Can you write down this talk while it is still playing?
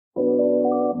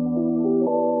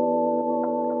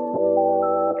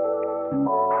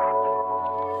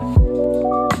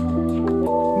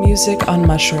Music on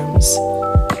Mushrooms,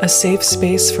 a safe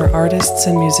space for artists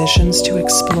and musicians to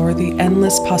explore the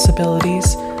endless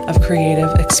possibilities of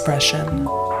creative expression.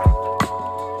 All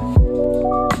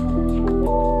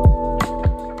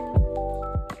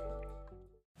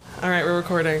right, we're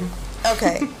recording.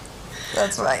 Okay,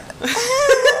 that's fine.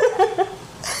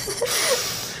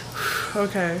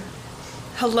 Okay.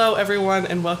 Hello, everyone,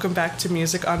 and welcome back to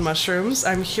Music on Mushrooms.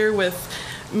 I'm here with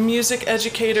music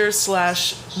educator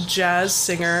slash jazz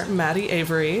singer Matti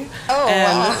Avery. Oh,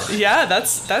 and wow. Yeah,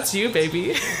 that's you,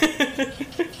 baby.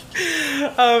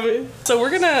 So we're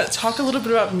gonna talk a little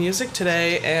bit about music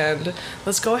today, and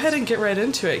let's go ahead and get right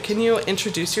into it. Can you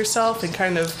introduce yourself and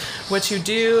kind of what you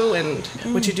do and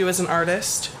what you do as an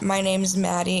artist? My name's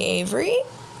Matti Avery.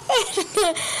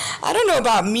 I don't know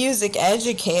about music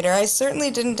educator. I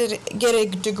certainly didn't get a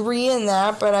degree in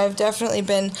that, but I've definitely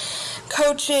been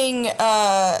coaching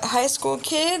high school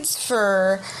kids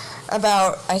for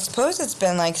about, I suppose it's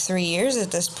been like 3 years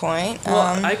at this point.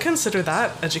 Well, I consider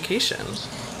that education.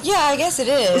 Yeah, I guess it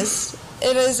is.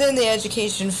 It is in the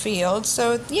education field,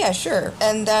 so yeah, sure.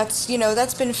 And that's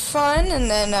been fun.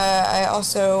 And then I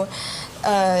also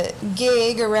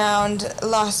gig around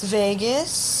Las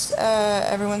Vegas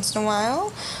every once in a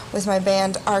while with my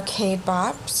band Arcade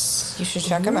Bops. You should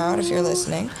check them out if you're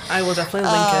listening. I will definitely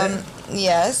link it.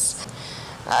 Yes.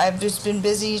 I've just been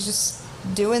busy just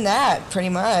doing that, pretty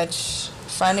much.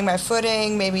 Finding my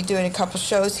footing, maybe doing a couple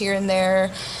shows here and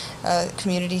there.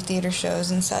 Community theater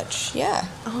shows and such. Yeah.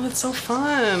 Oh, that's so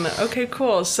fun. Okay,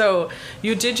 cool. So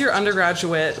you did your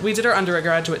undergraduate, we did our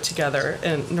undergraduate together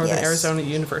in Northern Arizona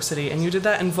University, and you did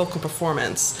that in vocal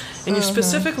performance. And you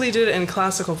specifically did it in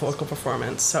classical vocal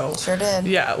performance. So sure did.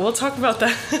 Yeah, we'll talk about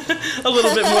that a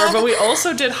little bit more. But we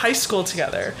also did high school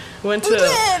together. We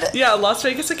did. Yeah, Las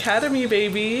Vegas Academy,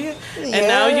 baby. Yeah. And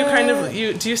now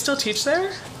you do you still teach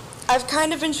there? I've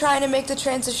kind of been trying to make the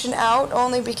transition out,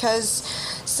 only because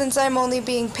since I'm only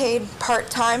being paid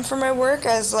part-time for my work,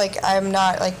 as I'm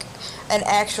not an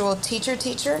actual teacher,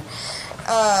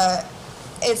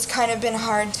 it's kind of been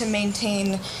hard to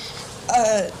maintain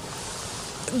a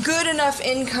good enough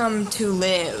income to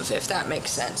live, if that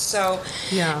makes sense. So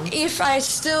yeah. If I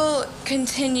still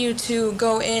continue to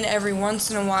go in every once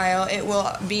in a while, it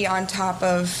will be on top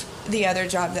of the other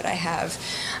job that I have.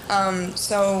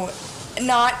 So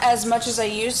not as much as I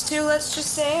used to, let's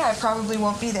just say. I probably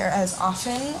won't be there as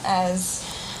often as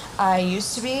I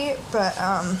used to be, but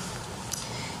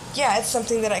yeah, it's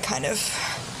something that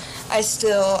I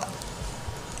still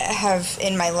have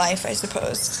in my life, I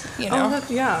suppose, you know? Oh,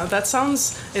 yeah,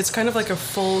 it's kind of like a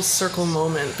full circle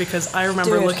moment, because I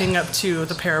remember looking up to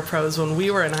the Parapros when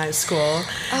we were in high school,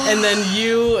 and then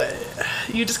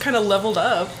you just kind of leveled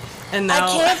up. And now,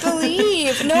 I can't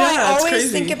believe. No, yeah, I always crazy.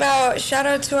 think about, shout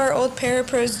out to our old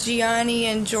Parapros, Gianni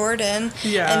and Jordan,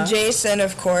 and Jason,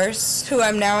 of course, who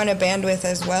I'm now in a band with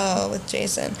as well, with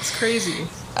Jason. It's crazy.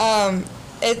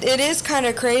 It is kind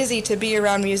of crazy to be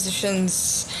around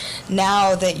musicians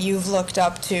now that you've looked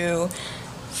up to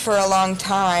for a long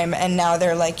time, and now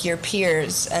they're like your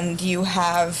peers, and you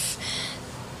have,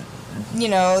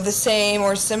 the same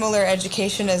or similar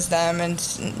education as them, and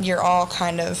you're all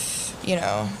kind of,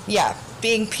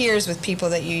 being peers with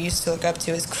people that you used to look up to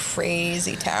is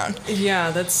crazy town.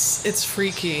 Yeah, it's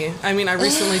freaky. I mean, I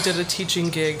recently did a teaching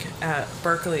gig at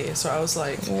Berkeley, so I was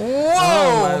like, whoa!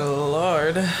 Oh my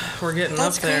Lord, we're getting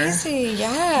That's up there. That's crazy,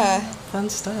 yeah. Fun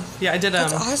stuff. Yeah, I did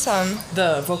That's awesome.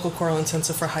 The vocal choral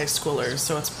intensive for high schoolers,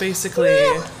 so it's basically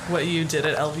what you did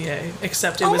at LVA,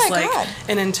 except it was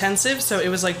an intensive, so it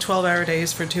was 12-hour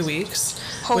days for 2 weeks,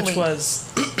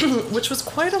 which was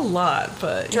quite a lot,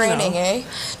 but draining, eh?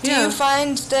 Do you find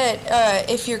that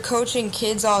if you're coaching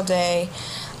kids all day,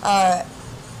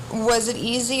 was it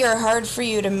easy or hard for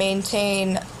you to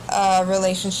maintain a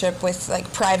relationship with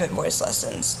private voice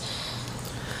lessons?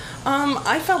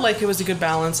 I felt like it was a good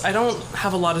balance. I don't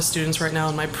have a lot of students right now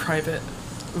in my private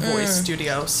voice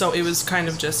studio, so it was kind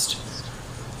of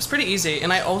it's pretty easy.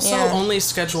 And I also only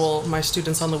schedule my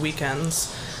students on the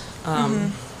weekends,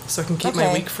 so I can keep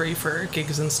my week free for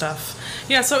gigs and stuff.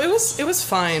 Yeah, so it was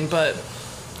fine, but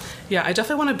yeah, I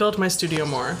definitely want to build my studio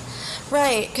more.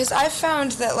 Right, because I've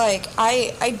found that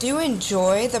I do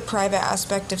enjoy the private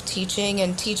aspect of teaching,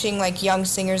 and teaching young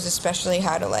singers especially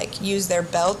how to use their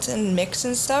belt and mix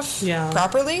and stuff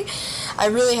properly. I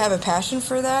really have a passion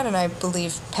for that, and I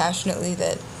believe passionately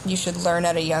that you should learn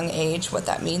at a young age what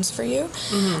that means for you.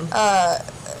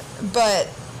 But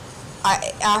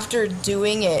after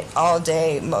doing it all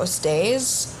day most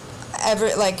days,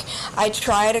 I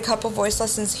tried a couple voice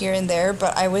lessons here and there,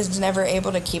 but I was never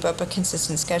able to keep up a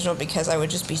consistent schedule because I would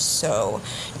just be so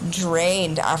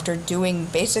drained after doing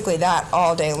basically that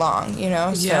all day long, you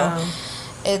know? Yeah. So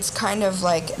it's kind of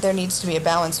like there needs to be a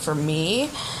balance for me,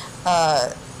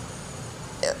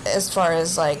 as far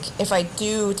as like if I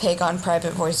do take on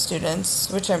private voice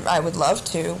students, which I would love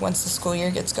to once the school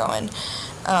year gets going.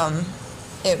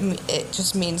 It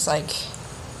just means like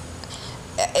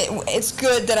it's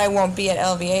good that I won't be at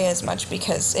LVA as much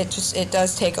because it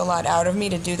does take a lot out of me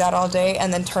to do that all day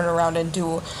and then turn around and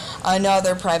do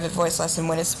another private voice lesson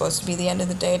when it's supposed to be the end of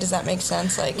the day. Does that make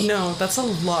sense? Like, no, that's a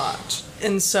lot.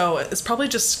 And so it's probably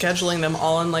just scheduling them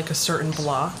all in like a certain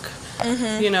block.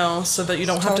 Mm-hmm. You know, so that you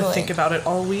don't have to think about it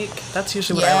all week. That's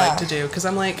usually what I like to do, because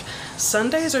I'm like,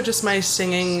 Sundays are just my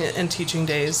singing and teaching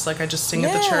days. Like, I just sing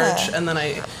at the church, and then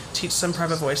I teach some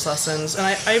private voice lessons. And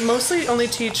I mostly only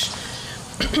teach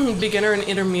beginner and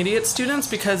intermediate students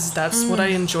because that's what I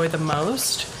enjoy the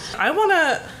most. I want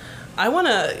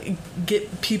to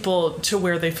get people to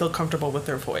where they feel comfortable with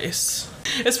their voice.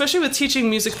 Especially with teaching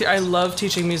music theory. I love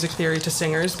teaching music theory to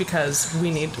singers because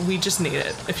we just need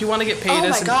it. If you want to get paid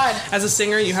as a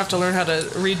singer, you have to learn how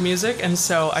to read music, and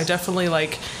so I definitely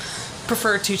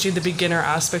prefer teaching the beginner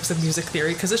aspects of music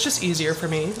theory because it's just easier for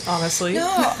me, honestly. No,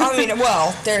 I mean,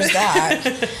 well, there's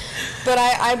that. But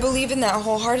I believe in that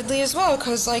wholeheartedly as well,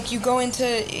 because like you go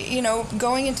into,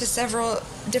 going into several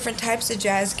different types of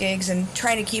jazz gigs and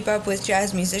trying to keep up with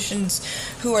jazz musicians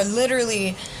who are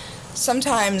literally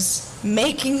sometimes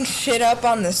making shit up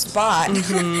on the spot.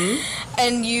 Mm-hmm.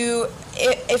 And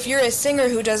if you're a singer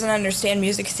who doesn't understand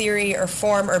music theory or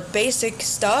form or basic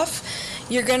stuff,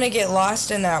 you're gonna get lost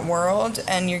in that world,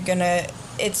 and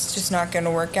it's just not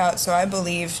gonna work out. So I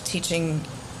believe teaching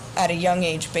at a young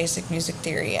age basic music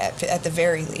theory at the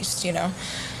very least,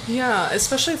 Yeah,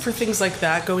 especially for things like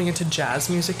that, going into jazz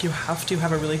music, you have to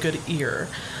have a really good ear.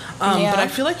 But I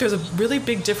feel like there's a really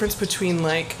big difference between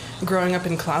like growing up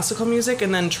in classical music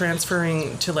and then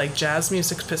transferring to like jazz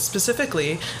music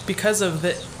specifically because of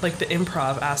the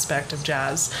improv aspect of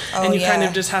jazz. And you kind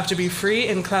of just have to be free,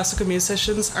 and classical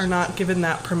musicians are not given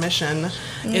that permission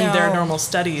in their normal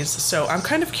studies. So I'm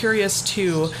kind of curious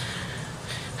too.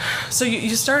 So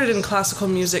you started in classical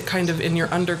music kind of in your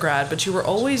undergrad, but you were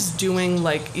always doing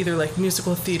like either like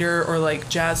musical theater or like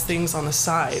jazz things on the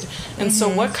side. And so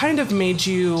what kind of made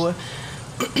you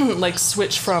like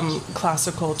switch from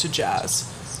classical to jazz?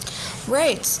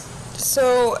 Right.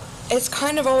 So it's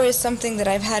kind of always something that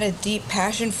I've had a deep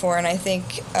passion for, and I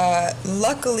think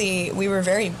luckily we were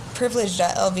very privileged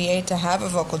at LVA to have a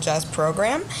vocal jazz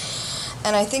program.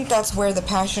 And I think that's where the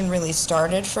passion really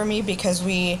started for me, because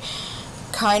we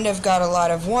kind of got a lot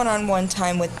of one-on-one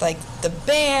time with like the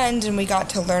band, and we got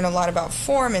to learn a lot about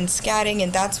form and scatting,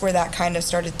 and that's where that kind of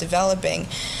started developing.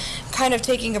 Kind of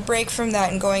taking a break from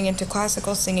that and going into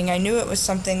classical singing, I knew it was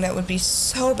something that would be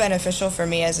so beneficial for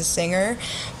me as a singer,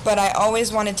 but I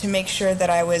always wanted to make sure that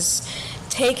I was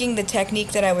taking the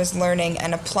technique that I was learning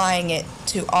and applying it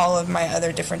to all of my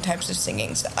other different types of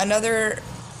singings. Another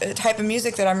type of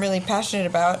music that I'm really passionate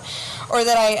about, or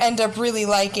that I end up really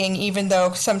liking, even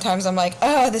though sometimes I'm like,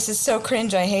 oh, this is so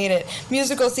cringe, I hate it.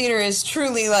 Musical theater is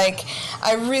truly like,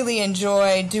 I really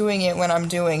enjoy doing it when I'm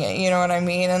doing it, you know what I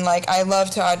mean? And like, I love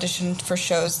to audition for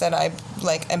shows that I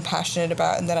like am passionate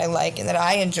about and that I like and that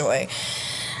I enjoy,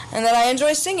 and that I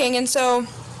enjoy singing. And so,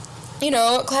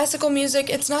 classical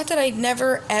music, it's not that I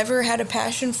never ever had a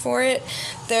passion for it.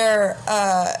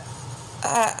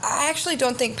 I actually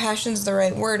don't think passion's the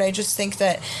right word. I just think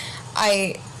that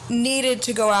I needed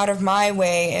to go out of my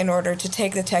way in order to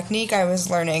take the technique I was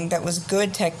learning that was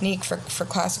good technique for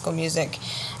classical music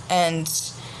and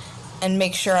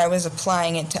make sure I was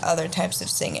applying it to other types of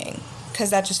singing, because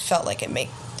that just felt like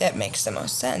that makes the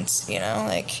most sense,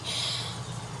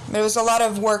 It was a lot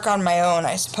of work on my own,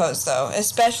 I suppose, though,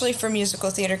 especially for musical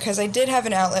theater, because I did have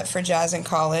an outlet for jazz in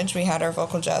college. We had our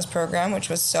vocal jazz program, which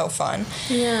was so fun.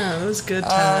 Yeah, it was good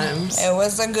times. It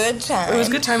was a good time. It was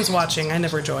good times watching. I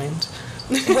never joined.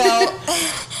 Well,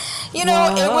 it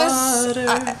was...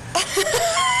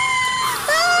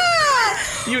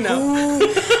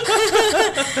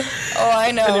 Oh,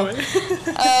 I know. Anyway.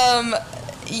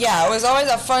 Yeah, it was always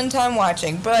a fun time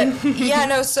watching. But,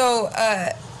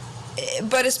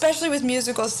 but especially with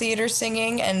musical theater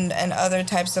singing and other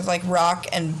types of like rock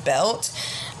and belt,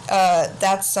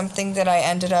 that's something that I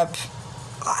ended up...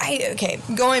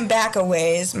 going back a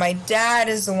ways, my dad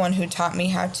is the one who taught me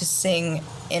how to sing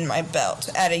in my belt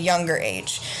at a younger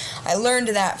age. I learned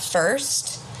that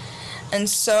first, and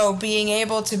so being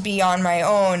able to be on my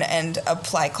own and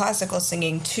apply classical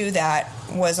singing to that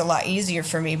was a lot easier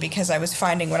for me because I was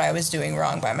finding what I was doing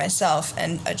wrong by myself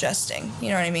and adjusting. You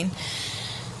know what I mean?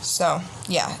 So,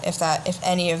 yeah, if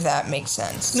any of that makes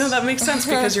sense. No, that makes sense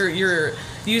because you're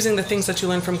using the things that you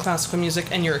learn from classical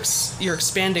music and you're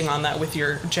expanding on that with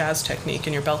your jazz technique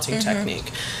and your belting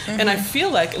technique. And I feel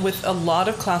like with a lot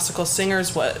of classical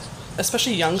singers,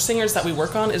 especially young singers that we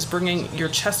work on, is bringing your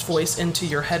chest voice into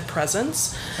your head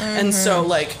presence. And so,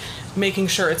 like, making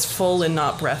sure it's full and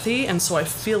not breathy. And so I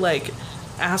feel like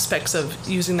aspects of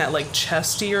using that, like,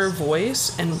 chestier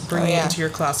voice and bringing it into your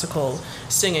classical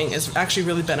singing is actually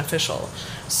really beneficial.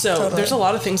 So there's a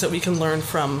lot of things that we can learn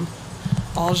from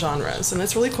all genres, and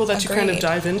it's really cool that you kind of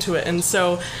dive into it. And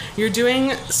so you're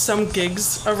doing some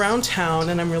gigs around town,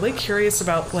 and I'm really curious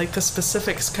about, like, the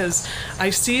specifics, because I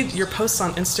see your posts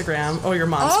on Instagram, your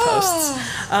mom's posts.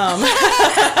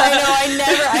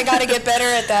 I gotta get better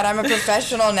at that. I'm a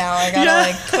professional now. I gotta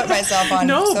like put myself on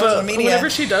social media. Whenever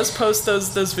she does post those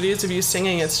videos of you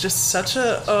singing, it's just such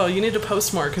you need to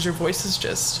post more because your voice is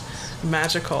just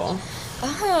magical.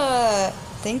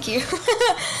 Thank you.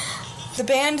 The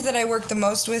band that I work the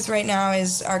most with right now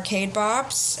is Arcade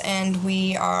Bops, and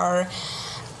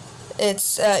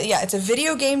it's a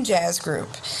video game jazz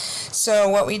group. So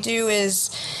what we do is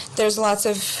there's lots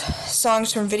of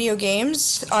songs from video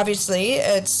games, obviously.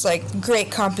 It's like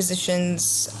great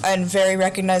compositions and very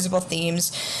recognizable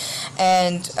themes.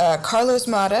 And Carlos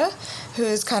Mata, who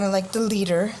is kind of like the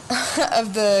leader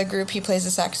of the group, he plays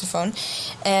the saxophone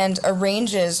and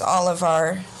arranges all of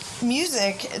our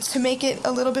music to make it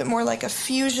a little bit more like a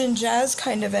fusion jazz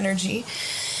kind of energy.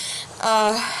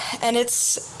 And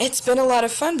it's been a lot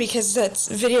of fun because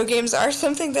video games are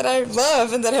something that I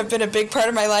love and that have been a big part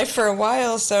of my life for a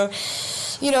while. So,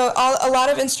 you know, a lot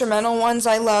of instrumental ones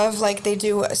I love, like they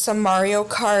do some Mario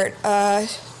Kart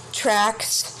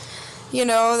tracks, you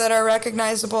know, that are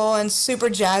recognizable and super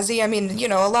jazzy. I mean, you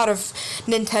know, a lot of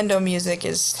Nintendo music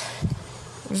is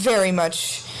very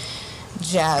much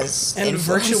jazz and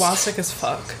influence. Virtuosic as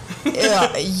fuck.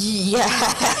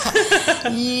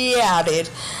 Yeah, dude.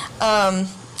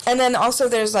 And then also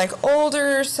there's like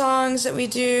older songs that we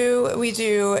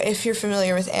do. If you're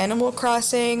familiar with Animal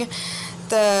Crossing,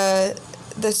 the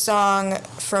song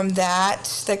from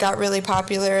that got really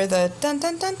popular, the dun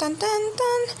dun dun dun dun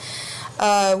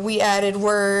dun. We added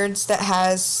words that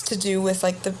has to do with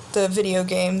like the video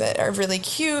game that are really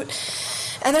cute.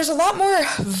 And there's a lot more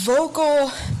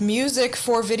vocal music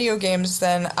for video games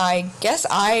than I guess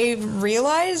I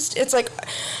realized. It's like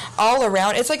all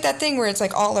around. It's like that thing where it's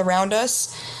like all around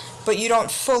us, but you don't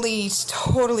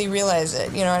totally realize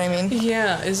it. You know what I mean?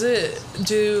 Yeah.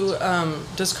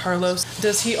 Does Carlos,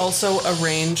 does he also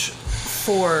arrange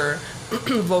for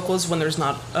vocals when there's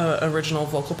not an original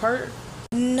vocal part?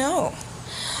 No.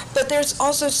 But there's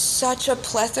also such a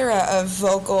plethora of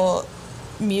vocal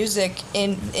music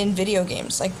in video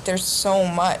games. Like there's so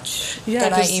much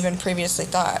that I even previously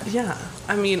thought. Yeah.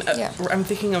 I mean, I'm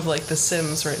thinking of like The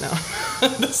Sims right now.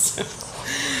 The Sims.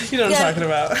 You know what I'm talking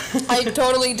about. I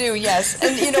totally do, yes.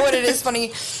 And you know what, it is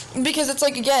funny because it's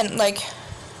like, again, like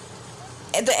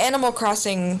the Animal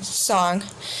Crossing song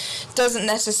doesn't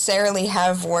necessarily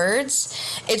have words.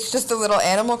 It's just a little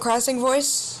Animal Crossing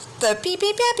voice. The beep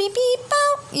beep beep beep beep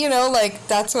bow. You know, like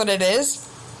that's what it is.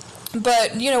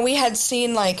 But, you know, we had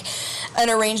seen, like, an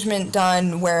arrangement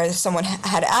done where someone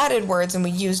had added words and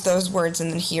we used those words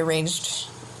and then he arranged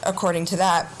according to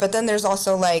that. But then there's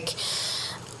also, like,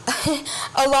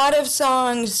 a lot of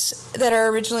songs that are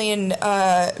originally in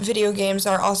video games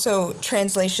are also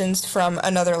translations from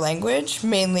another language,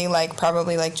 mainly, like,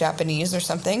 probably, like, Japanese or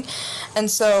something. And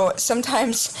so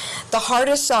sometimes the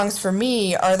hardest songs for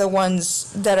me are the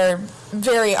ones that are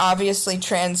very obviously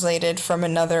translated from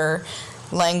another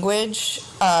language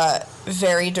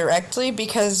very directly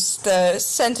because the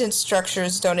sentence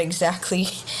structures don't exactly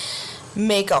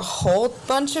make a whole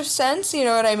bunch of sense, you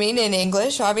know what I mean, in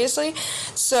English, obviously.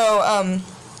 So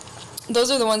those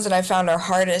are the ones that I found are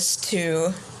hardest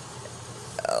to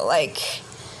like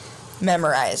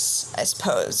memorize, I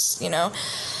suppose, you know.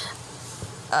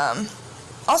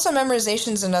 Also,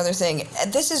 memorization's another thing.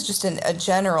 This is just a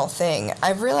general thing.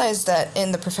 I've realized that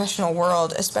in the professional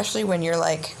world, especially when you're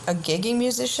like a gigging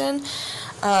musician,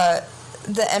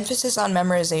 the emphasis on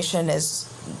memorization is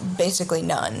basically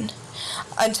none.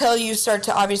 Until you start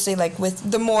to, obviously, like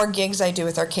with the more gigs I do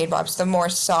with Arcade Bops, the more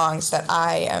songs that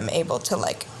I am able to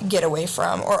like get away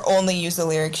from or only use the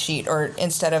lyric sheet or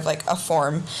instead of like a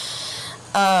form.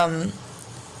 But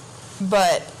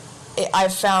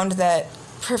I've found that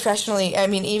professionally, I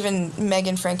mean, even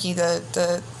Megan Frankie,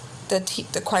 the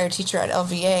choir teacher at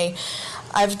LVA,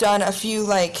 I've done a few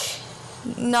like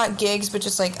not gigs, but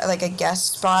just like a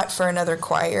guest spot for another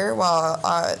choir while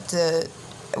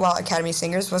Academy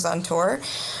Singers was on tour,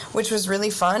 which was really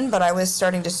fun, but I was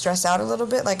starting to stress out a little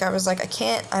bit. Like, I was like,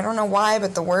 I don't know why,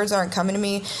 but the words aren't coming to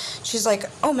me. She's like,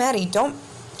 oh, Matti, don't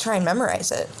try and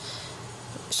memorize it.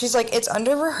 She's like, it's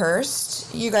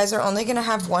under-rehearsed. You guys are only going to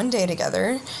have one day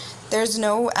together. There's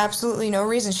absolutely no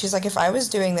reason. She's like, if I was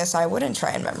doing this, I wouldn't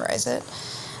try and memorize it.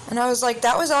 And I was like,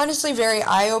 that was honestly very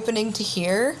eye-opening to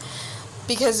hear,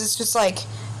 because it's just like,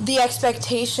 the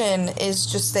expectation is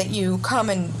just that you come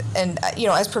and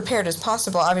as prepared as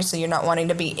possible. Obviously, you're not wanting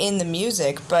to be in the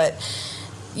music, but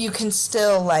you can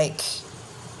still, like,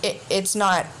 it's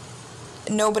not,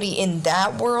 nobody in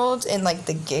that world, in, like,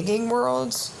 the gigging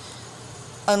world,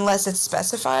 unless it's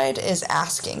specified, is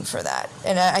asking for that.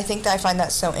 And I think that I find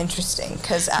that so interesting,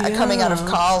 because coming out of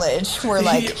college, we're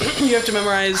like... you have to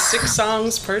memorize 6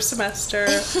 songs per semester,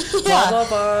 blah, blah,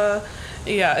 blah.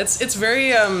 Yeah, it's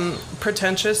very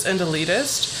pretentious and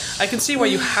elitist. I can see why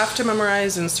you have to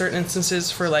memorize in certain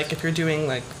instances for, like, if you're doing,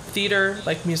 like, theater,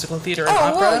 like musical theater and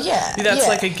opera. Well, yeah, that's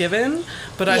like a given.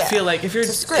 But I feel like if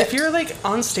you're like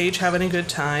on stage having a good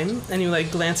time and you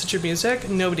like glance at your music,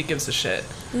 nobody gives a shit.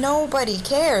 Nobody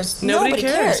cares. Nobody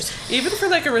cares. Even for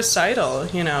like a recital,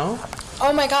 you know.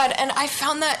 Oh my god, and I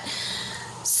found that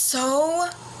so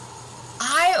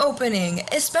eye-opening,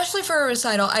 especially for a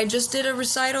recital. I just did a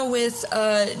recital with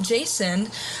Jason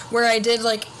where I did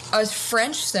like a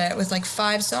French set with like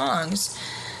 5 songs,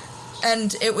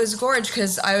 and it was gorgeous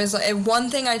because I was like, one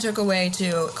thing I took away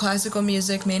too, classical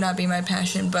music may not be my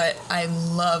passion, but I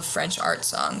love French art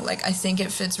song. Like, I think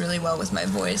it fits really well with my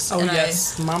voice. Oh, and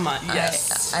yes, mama,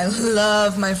 yes. I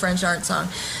love my French art song.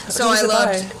 So I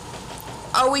loved...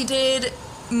 Oh, we did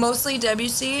mostly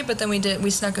Debussy, but then we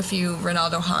snuck a few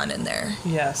Ronaldo Hahn in there.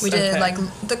 Yes, we did like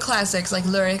the classics, like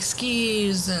L'Heure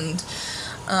Exquise and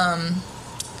En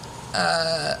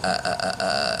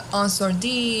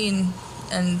Sourdine,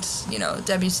 and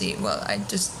Debussy. Well,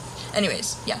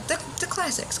 anyways, yeah, the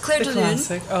classics. Clair de Lune.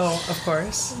 Classic. Oh, of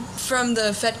course. From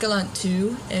the Fête Galante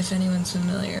 2, if anyone's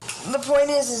familiar. The point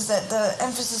is that the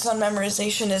emphasis on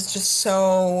memorization is just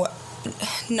so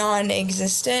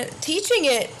non-existent. Teaching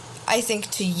it, I think,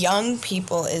 to young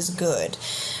people is good,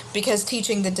 because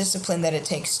teaching the discipline that it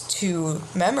takes to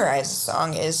memorize a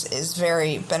song is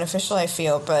very beneficial, I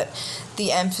feel, but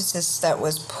the emphasis that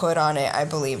was put on it, I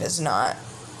believe, is not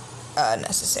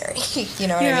necessary. You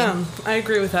know what I mean? Yeah, I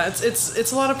agree with that.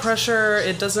 It's a lot of pressure.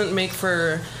 It doesn't make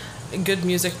for good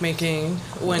music making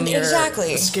when you're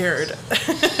scared.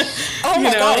 Oh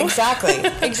my god,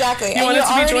 exactly. You want it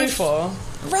to be joyful.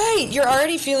 Right, you're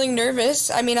already feeling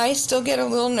nervous. I mean, I still get a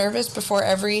little nervous before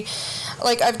every...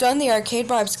 Like, I've done the Arcade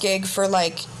Bobs gig for,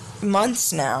 like,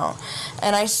 months now,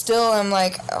 and I still am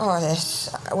like,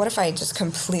 what if I just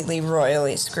completely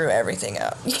royally screw everything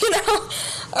up,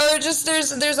 Or just,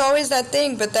 there's always that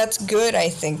thing, but that's good, I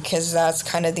think, because that's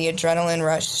kind of the adrenaline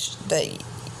rush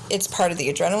it's part of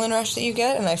the adrenaline rush that you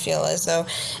get, and I feel as though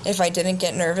if I didn't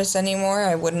get nervous anymore,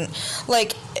 I wouldn't...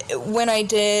 Like, when I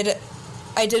did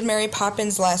Mary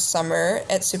Poppins last summer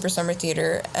at Super Summer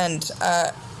Theater, and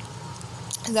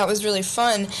that was really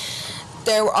fun.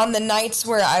 There, on the nights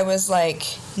where I was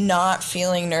like not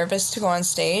feeling nervous to go on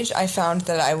stage, I found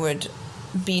that I would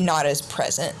be not as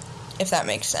present, if that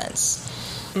makes sense.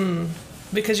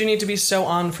 Because you need to be so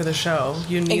on for the show.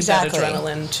 You need that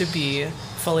adrenaline to be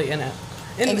fully in it.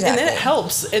 And it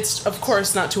helps. It's, of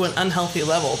course, not to an unhealthy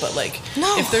level, but like,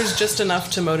 if there's just enough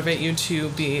to motivate you to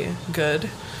be good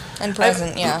and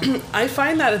present, I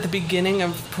find that at the beginning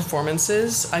of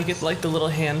performances, I get like the little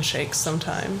handshakes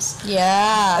sometimes.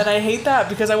 Yeah. And I hate that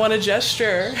because I want to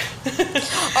gesture.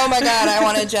 Oh my god, I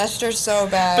want to gesture so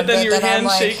bad. But then your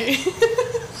hand's shaking.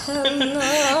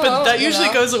 But that usually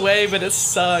goes away, but it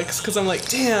sucks because I'm like,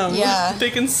 damn, they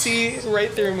can see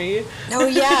right through me. Oh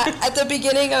yeah, at the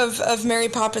beginning of Mary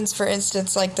Poppins, for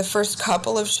instance, like the first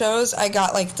couple of shows, I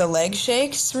got like the leg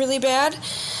shakes really bad,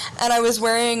 and I was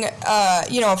wearing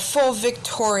a full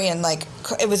Victorian, like,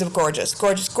 it was a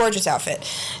gorgeous outfit.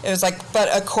 It was like, but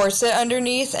a corset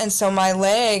underneath, and so my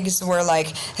legs were like,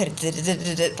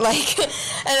 like,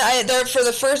 and for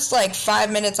the first like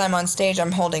 5 minutes I'm on stage,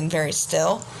 I'm holding very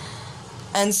still.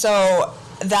 And so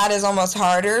that is almost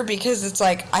harder because it's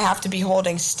like I have to be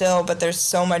holding still, but there's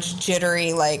so much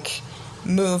jittery like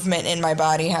movement in my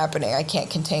body happening. I can't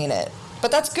contain it.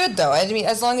 But that's good though. I mean,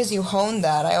 as long as you hone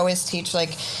that, I always teach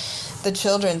like the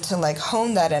children to like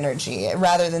hone that energy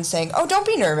rather than saying, "Oh, don't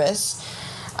be nervous."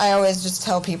 I always just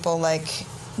tell people like,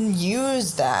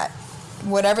 use that.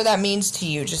 Whatever that means to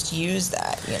you, just use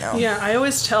that, Yeah, I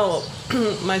always tell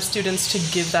my students to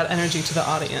give that energy to the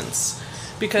audience.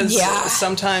 because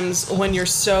sometimes when you're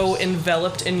so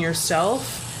enveloped in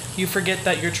yourself, you forget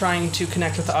that you're trying to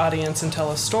connect with the audience and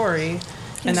tell a story,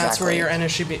 and that's where your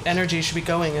energy should be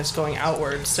going, is going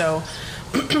outward. So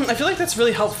I feel like that's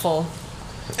really helpful.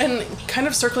 And kind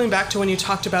of circling back to when you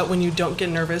talked about when you don't get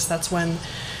nervous, that's when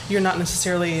you're not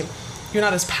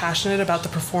as passionate about the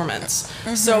performance.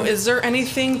 So is there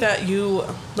anything that you,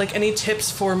 like, any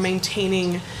tips for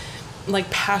maintaining, like,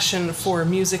 passion for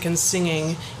music and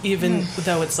singing, even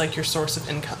though it's, like, your source of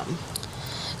income?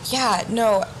 Yeah,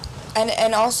 no,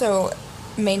 and also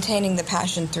maintaining the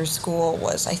passion through school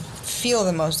was, I feel,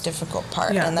 the most difficult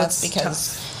part. And that's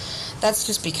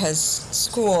just because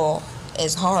school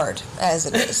is hard as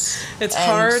it is. It's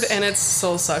hard and it's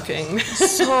soul-sucking.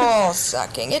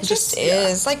 Soul-sucking. It just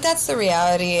is. Like, that's the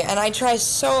reality. And I try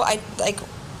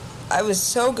I was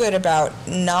so good about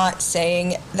not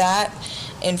saying that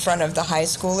in front of the high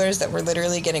schoolers that were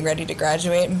literally getting ready to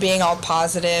graduate and being all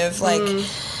positive, like,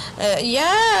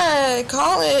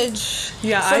 college.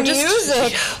 For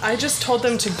music. I just told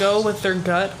them to go with their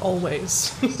gut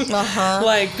always.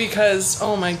 Like, because,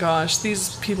 oh my gosh,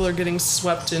 these people are getting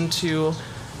swept into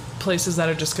places that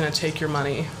are just going to take your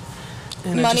money.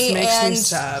 And it just makes me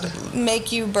sad.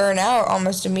 Make you burn out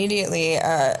almost immediately.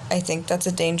 I think that's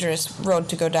a dangerous road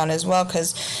to go down as well,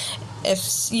 because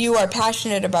if you are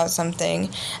passionate about something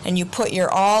and you put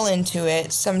your all into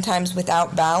it, sometimes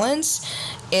without balance,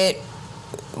 it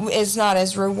is not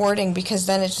as rewarding, because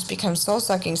then it just becomes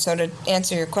soul-sucking. So to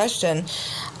answer your question,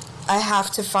 I have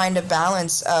to find a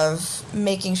balance of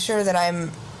making sure that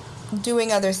I'm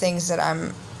doing other things that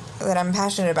I'm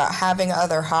passionate about, having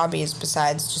other hobbies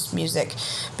besides just music,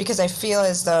 because I feel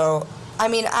as though, I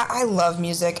mean, I love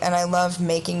music and I love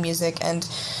making music, and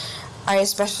I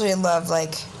especially love,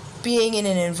 like, being in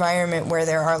an environment where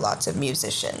there are lots of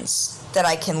musicians that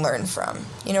I can learn from.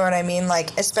 You know what I mean?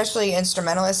 Like, especially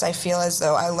instrumentalists, I feel as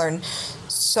though I learn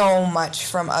so much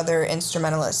from other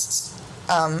instrumentalists,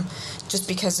 just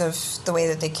because of the way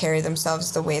that they carry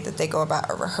themselves, the way that they go about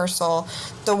a rehearsal,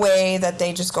 the way that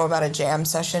they just go about a jam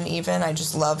session even. I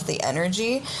just love the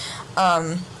energy.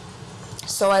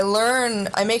 So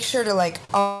I make sure to, like,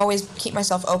 always keep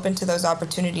myself open to those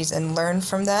opportunities and learn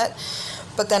from that.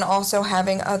 But then also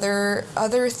having other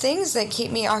things that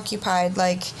keep me occupied,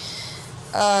 like,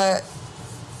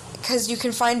 because you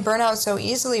can find burnout so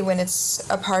easily when it's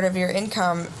a part of your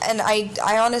income. And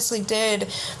I honestly did,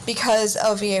 because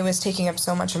LVA was taking up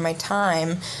so much of my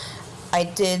time, I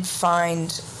did find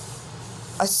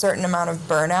a certain amount of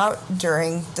burnout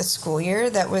during the school year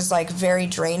that was, like, very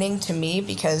draining to me,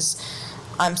 because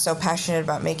I'm so passionate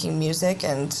about making music,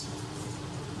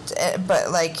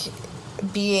 but, like,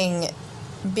 being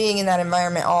in that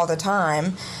environment all the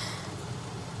time,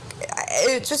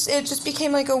 it just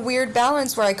became, like, a weird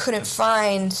balance where I couldn't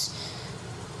find.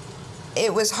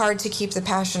 It was hard to keep the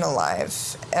passion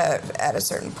alive at a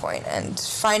certain point, and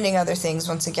finding other things,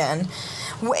 once again,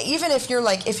 even if you're,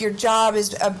 like, if your job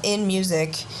is in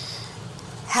music,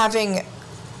 having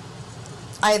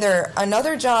either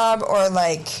another job or,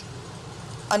 like,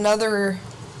 another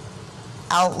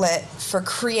outlet for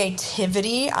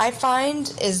creativity, I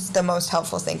find, is the most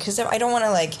helpful thing, because I don't want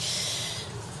to, like,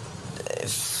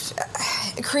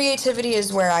 creativity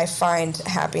is where I find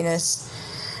happiness,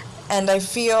 and I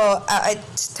feel,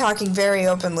 talking very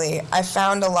openly, I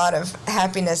found a lot of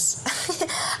happiness.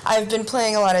 I've been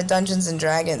playing a lot of Dungeons and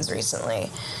Dragons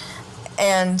recently,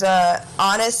 and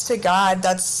honest to God,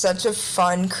 that's such a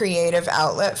fun, creative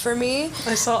outlet for me.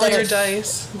 I saw all your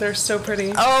dice. They're so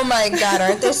pretty. Oh my God,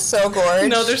 aren't they so gorgeous?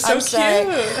 No, they're so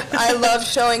cute. I love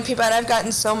showing people, and I've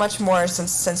gotten so much more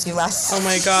since you last. Oh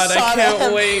my God, I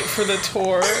can't wait for the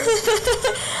tour.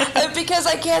 Because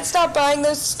I can't stop buying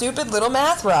those stupid little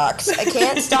math rocks. I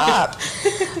can't stop.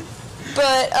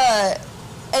 But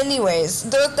anyways,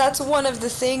 that's one of the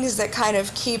things that kind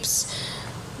of keeps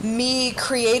me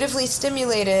creatively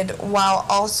stimulated, while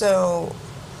also,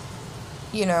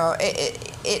 you know,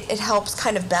 it helps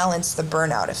kind of balance the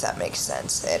burnout, if that makes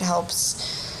sense. It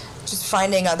helps just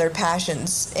finding other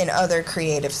passions in other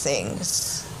creative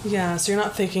things. Yeah, so you're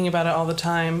not thinking about it all the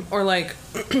time, or, like,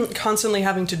 constantly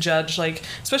having to judge, like,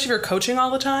 especially if you're coaching all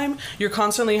the time, you're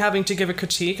constantly having to give a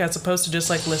critique as opposed to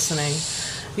just, like, listening,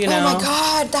 you know? Oh my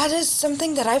God, that is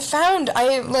something that I found.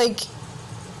 I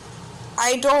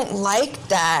don't like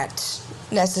that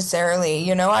necessarily,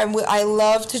 you know. I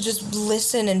love to just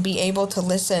listen and be able to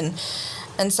listen.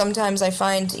 And sometimes I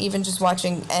find, even just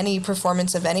watching any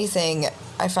performance of anything,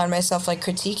 I find myself, like,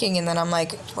 critiquing, and then I'm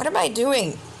like, what am I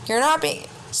doing? You're not being...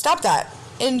 Stop that.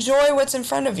 Enjoy what's in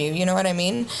front of you, you know what I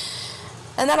mean?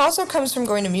 And that also comes from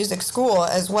going to music school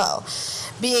as well.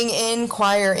 being in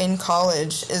choir in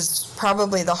college is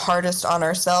probably the hardest on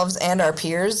ourselves and our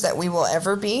peers that we will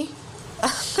ever be.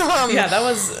 Yeah, that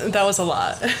was a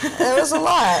lot. It was a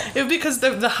lot. Because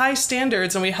the high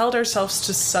standards, and we held ourselves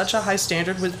to such a high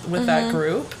standard with that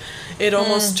group, it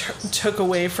almost took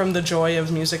away from the joy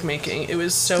of music making. It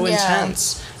was so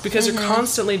intense because you're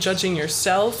constantly judging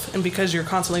yourself, and because you're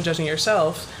constantly judging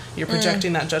yourself, you're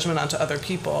projecting that judgment onto other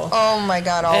people. Oh my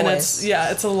God, always.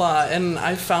 And it's a lot, and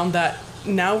I found that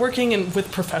now working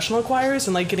with professional choirs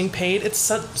and like getting paid, it's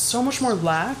so much more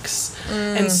lax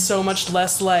and so much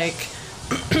less like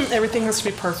everything has to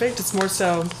be perfect. It's more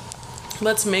so,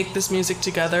 let's make this music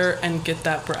together and get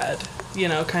that bread,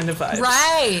 kind of vibe.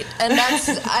 Right, and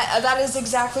that is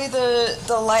exactly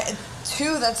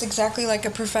that's exactly like a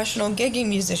professional gigging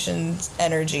musician's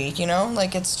energy,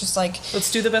 Like, it's just like,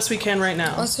 let's do the best we can right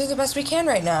now. Let's do the best we can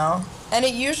right now. And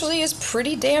it usually is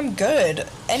pretty damn good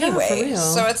anyway. Yeah, for real.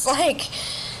 So it's like,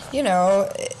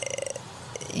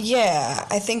 yeah,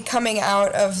 I think coming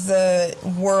out of the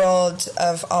world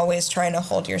of always trying to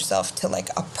hold yourself to like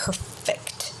a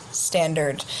perfect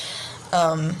standard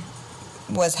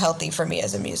was healthy for me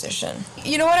as a musician.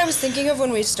 You know what I was thinking of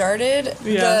when we started?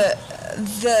 Yeah.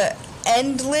 The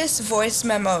endless voice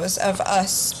memos of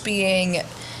us being,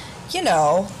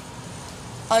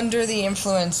 under the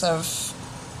influence of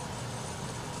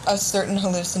a certain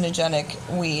hallucinogenic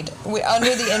weed.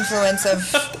 Under the influence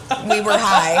of, we were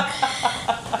high.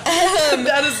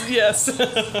 That is, yes.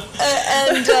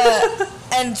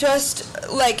 And just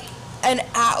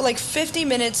like 50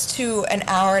 minutes to an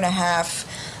hour and a half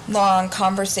long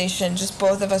conversation, just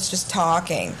both of us just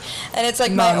talking, and it's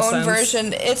like nonsense. My own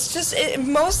version. It's just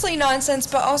mostly nonsense,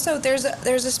 but also there's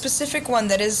a specific one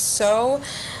that is so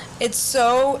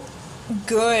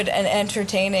good and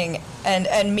entertaining,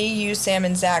 and me, you, Sam,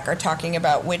 and Zach are talking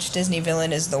about which Disney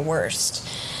villain is the worst.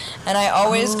 And I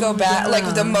always go back,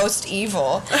 like the most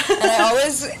evil. And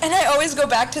I always go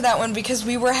back to that one because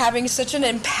we were having such an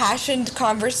impassioned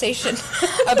conversation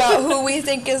about who we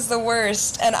think is the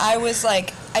worst. And I was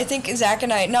like, I think Zach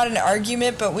and I, not an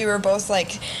argument, but we were both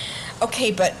like,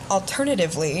 okay, but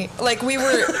alternatively, like we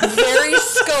were very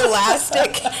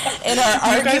scholastic in our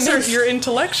arguments. You guys you're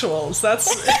intellectuals. That's...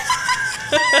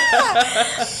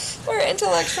 We're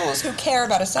intellectuals who care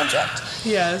about a subject.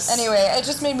 Yes. Anyway, it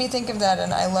just made me think of that,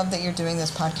 and I love that you're doing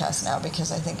this podcast now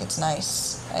because I think it's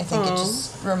nice. I think it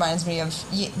just reminds me of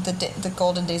the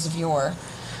golden days of yore.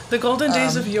 The golden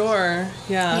days of yore.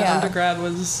 Yeah, undergrad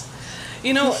was...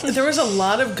 there was a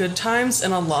lot of good times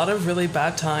and a lot of really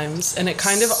bad times, and it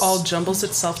kind of all jumbles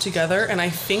itself together, and I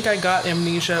think I got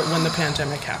amnesia when the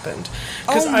pandemic happened.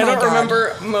 Because I don't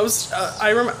remember most...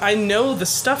 I know the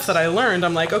stuff that I learned.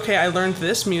 I'm like, okay, I learned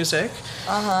this music.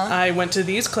 I went to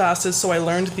these classes, so I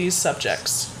learned these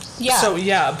subjects. Yeah. So,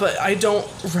 but I don't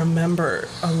remember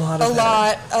a lot of it.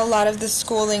 A lot of the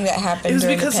schooling that happened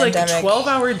during the pandemic. It was because,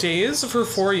 12-hour days for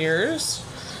 4 years...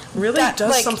 really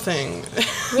does something.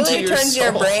 Really turns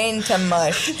your brain to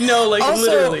mush. No,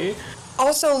 literally.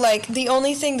 Also, the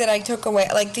only thing that I took away,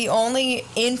 the only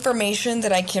information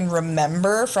that I can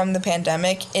remember from the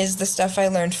pandemic is the stuff I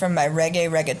learned from my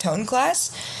reggaeton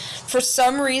class. For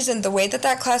some reason, the way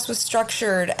that class was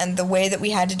structured and the way that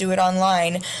we had to do it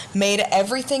online made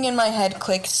everything in my head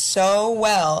click so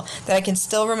well that I can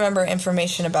still remember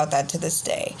information about that to this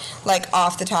day,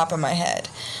 off the top of my head.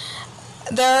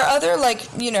 There are other,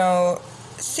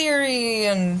 theory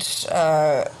and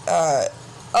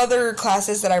other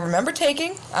classes that I remember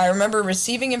taking. I remember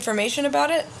receiving information about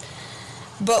it.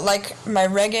 But, my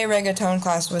reggaeton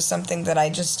class was something that I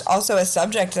just... also a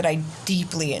subject that I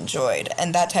deeply enjoyed.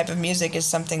 And that type of music is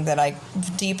something that I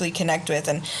deeply connect with.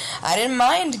 And I didn't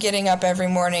mind getting up every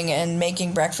morning and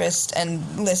making breakfast and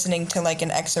listening to,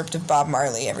 an excerpt of Bob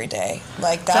Marley every day.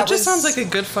 That just sounds like a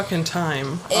good fucking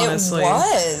time, honestly. It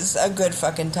was a good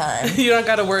fucking time. You don't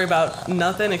got to worry about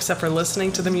nothing except for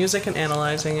listening to the music and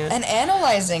analyzing it.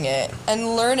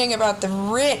 And learning about the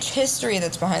rich history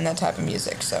that's behind that type of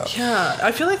music, so... Yeah,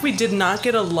 I feel like we did not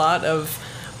get a lot of...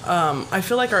 I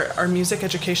feel like our music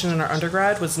education in our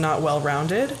undergrad was not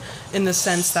well-rounded in the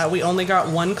sense that we only got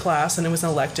one class, and it was an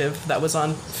elective that was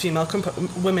on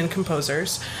women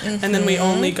composers, and then we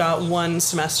only got one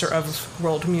semester of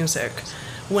world music,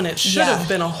 when it should have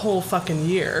been a whole fucking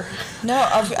year. No,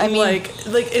 I mean...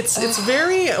 it's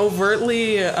very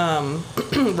overtly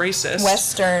racist.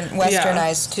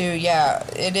 Westernized, too, yeah.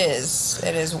 It is.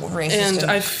 It is racist. And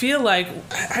I feel like,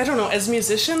 I don't know, as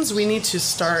musicians, we need to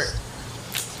start...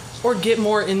 or get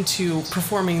more into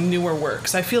performing newer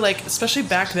works. I feel like, especially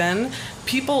back then,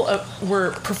 people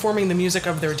were performing the music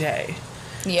of their day.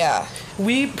 Yeah.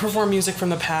 We perform music from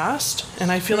the past,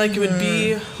 and I feel like it would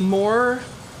be more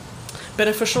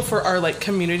beneficial for our like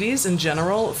communities in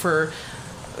general for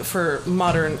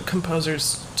modern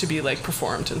composers to be like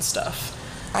performed and stuff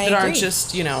I that agree. aren't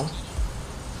just, you know,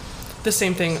 the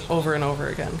same thing over and over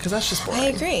again, because that's just boring. I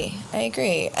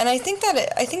agree, and I think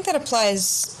that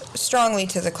applies strongly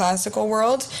to the classical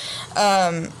world,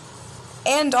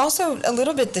 and also a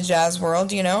little bit the jazz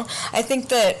world. You know, I think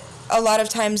that a lot of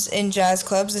times in jazz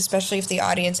clubs, especially if the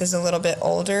audience is a little bit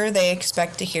older, they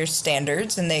expect to hear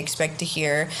standards, and they expect to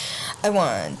hear a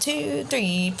 1, 2,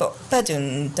 3, 4,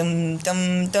 ba-dum, dum,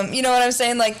 dum, dum. You know what I'm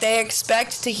saying? Like, they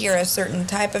expect to hear a certain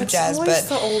type of jazz, but it's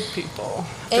the old people.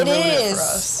 It ruin is. It for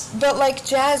us. But like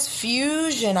jazz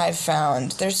fusion, I've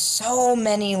found there's so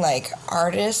many like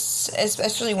artists,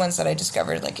 especially ones that I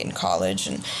discovered like in college,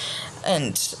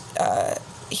 and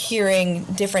hearing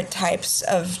different types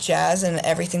of jazz and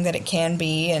everything that it can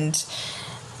be, and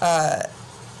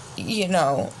you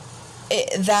know,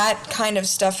 that kind of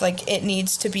stuff, like, it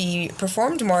needs to be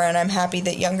performed more, and I'm happy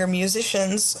that younger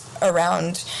musicians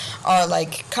around are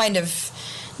like kind of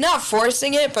not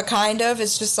forcing it, but kind of.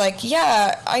 It's just like,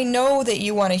 yeah, I know that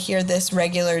you want to hear this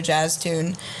regular jazz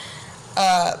tune,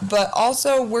 but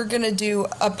also we're gonna do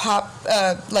a pop,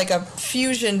 like a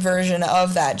fusion version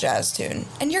of that jazz tune,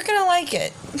 and you're gonna like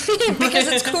it because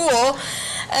it's cool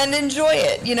and enjoy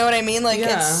it. You know what I mean? Like,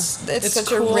 yeah. it's such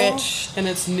cool, a rich, and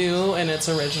it's new and it's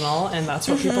original, and that's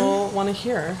what people want to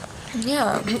hear.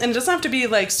 Yeah. And it doesn't have to be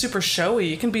like super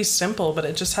showy. It can be simple, but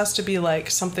it just has to be like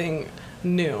something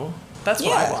new. That's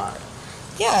what I want.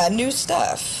 Yeah, new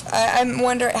stuff. I'm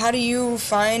wondering, how do you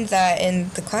find that in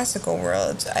the classical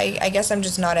world? I guess I'm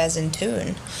just not as in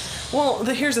tune. Well,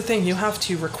 here's the thing. You have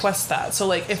to request that. So,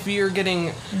 like, if you're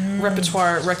getting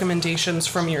repertoire recommendations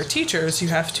from your teachers, you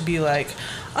have to be like,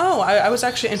 oh, I was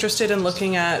actually interested in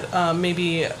looking at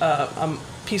maybe a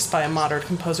piece by a modern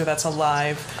composer that's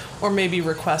alive, or maybe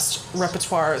request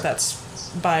repertoire that's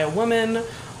by a woman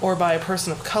or by a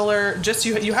person of color. Just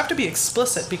you have to be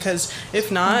explicit, because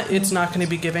if not, it's not going to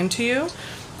be given to you.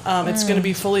 It's going to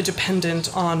be fully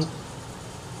dependent on,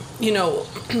 you know,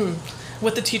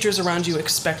 what the teachers around you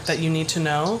expect that you need to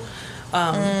know.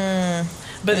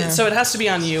 So it has to be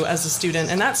on you as a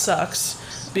student, and that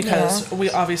sucks, because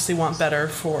we obviously want better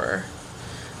for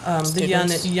the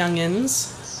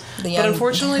youngins. But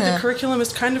unfortunately, the curriculum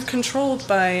is kind of controlled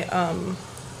by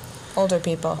older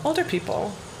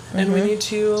people. And we need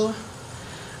to,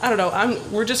 I don't know,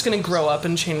 we're just going to grow up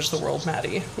and change the world,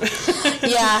 Maddie.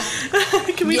 Yeah.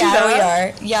 Can we do that? We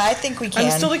are. Yeah, I think we can.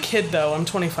 I'm still a kid, though. I'm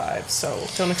 25, so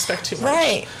don't expect too much.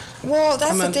 Right. Well,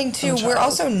 that's the thing, too. We're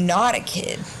also not a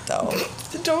kid, though.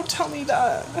 Don't tell me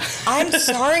that. I'm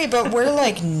sorry, but we're,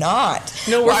 like, not.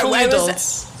 No, we're fully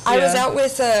adults. I was out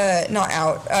with,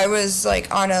 I was,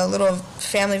 like, on a little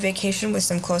family vacation with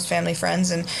some close family friends,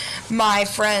 and my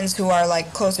friends who are,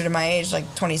 like, closer to my age,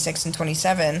 like 26 and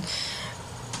 27,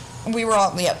 we were all,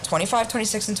 25,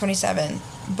 26, and 27,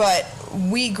 but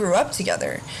we grew up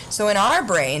together. So in our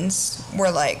brains, we're,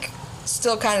 like,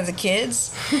 still kind of the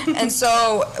kids, and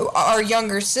so our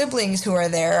younger siblings who are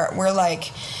there, we're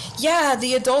like, yeah,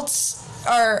 the adults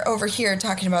are over here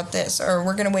talking about this, or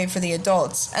we're gonna wait for the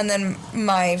adults. And then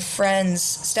my friend's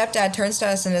stepdad turns to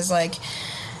us and is like,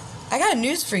 I got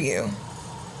news for you.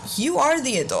 You are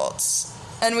the adults.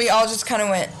 And we all just kind of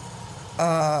went,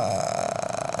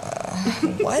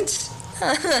 what?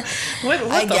 What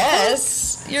I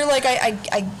guess. You're like,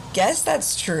 I guess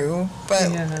that's true,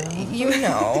 but you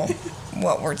know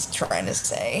what we're trying to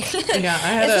say. Yeah,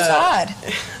 it's just odd.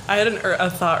 I had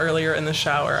a thought earlier in the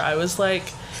shower. I was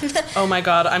like, oh my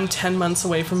god, I'm 10 months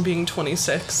away from being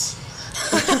 26.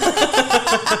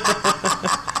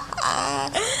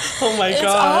 Oh my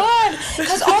god. It's odd.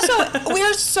 Because also,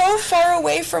 we're so far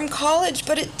away from college,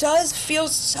 but it does feel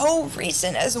so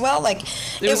recent as well. Like,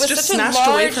 it was just such snatched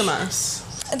away from us.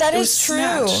 That is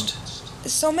true. Snatched.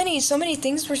 So many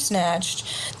things were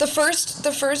snatched. The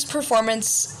first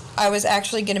performance I was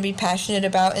actually going to be passionate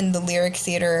about in the lyric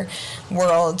theater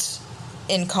world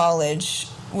in college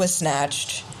was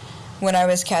snatched when I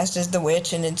was cast as the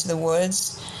witch in Into the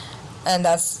Woods, and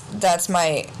that's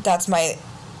my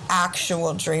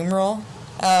actual dream role.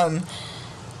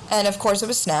 And of course it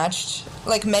was snatched.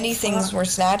 Like, many things were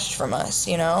snatched from us,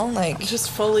 you know? Like, just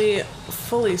fully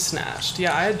snatched.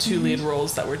 Yeah, I had 2 lead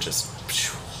roles that were just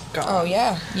gone. Oh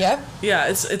yeah. Yep. Yeah,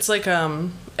 it's like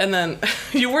and then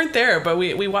you weren't there, but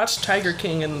we watched Tiger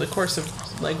King in the course of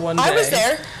like one day. I was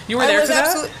there. You were there for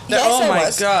that? Yes, oh my I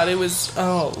was. god, it was,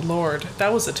 oh lord,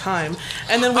 that was a time.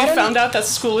 And then we found out that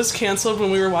school was canceled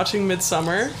when we were watching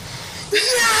Midsummer.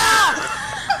 Yeah!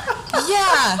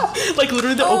 Yeah. Like,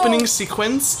 literally the opening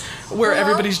sequence where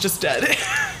everybody's just dead.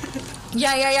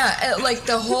 Yeah. Like,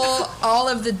 all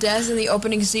of the deaths in the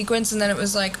opening sequence, and then it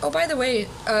was like, oh, by the way,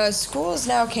 school is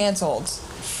now canceled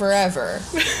forever.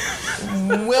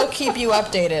 We'll keep you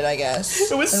updated, I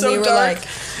guess. It was so dark.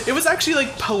 It was actually,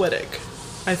 like, poetic,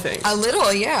 I think. A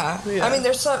little, yeah. I mean,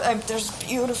 there's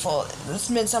beautiful. This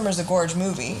Midsummer's a gorge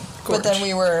movie. But then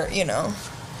we were,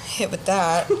 hit with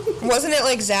that. Wasn't it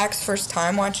like Zach's first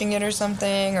time watching it or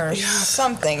something? Or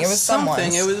something. It was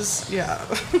someone's. It was, yeah.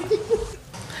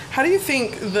 How do you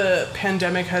think the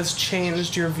pandemic has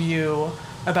changed your view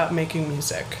about making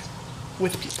music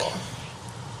with people?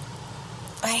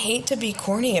 I hate to be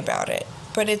corny about it,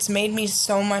 but it's made me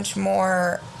so much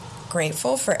more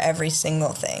grateful for every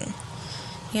single thing.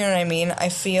 You know what I mean? I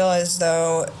feel as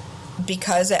though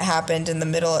because it happened in the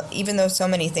middle, even though so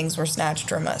many things were snatched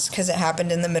from us, because it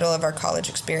happened in the middle of our college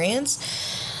experience,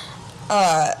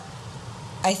 I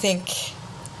think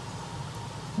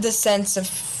the sense of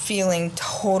feeling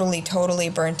totally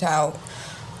burnt out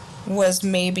was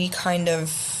maybe kind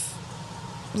of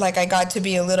like I got to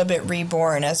be a little bit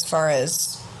reborn as far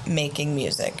as making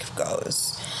music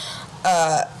goes.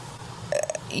 I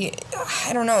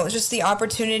don't know, just the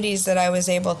opportunities that I was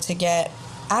able to get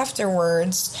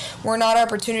afterwards were not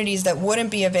opportunities that wouldn't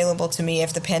be available to me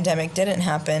if the pandemic didn't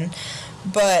happen,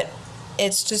 but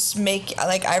it's just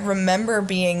I remember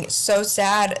being so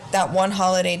sad that one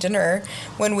holiday dinner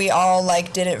when we all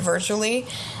did it virtually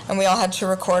and we all had to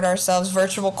record ourselves,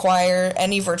 virtual choir,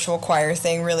 any virtual choir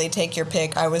thing, really, take your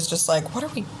pick. I was just like,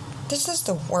 this is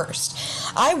the worst.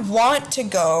 I want to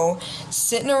go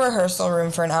sit in a rehearsal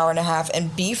room for an hour and a half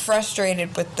and be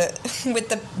frustrated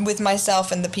with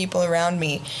myself and the people around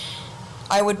me.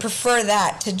 I would prefer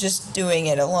that to just doing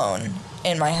it alone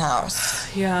in my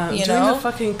house. Yeah, doing the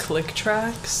fucking click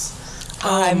tracks.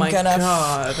 I'm gonna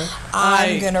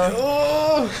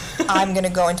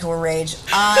go into a rage.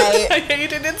 I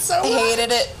hated it so much.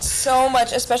 Hated it so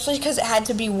much, especially because it had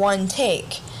to be one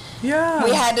take. Yeah.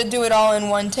 We had to do it all in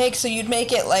one take, so you'd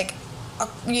make it a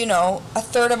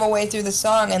third of a way through the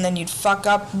song, and then you'd fuck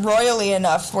up royally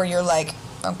enough where you're like,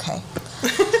 okay.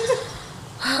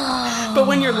 But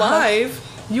when you're live,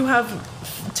 you have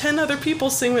 10 other people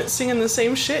singing the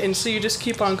same shit, and so you just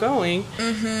keep on going.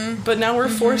 Mm-hmm. But now we're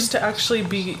forced to actually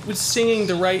be singing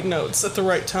the right notes at the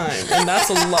right time, and that's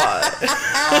a lot.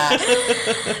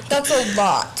 That's a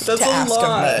lot to ask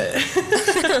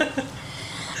of me.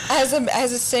 As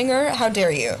a singer, how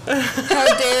dare you? How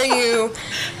dare you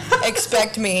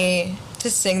expect me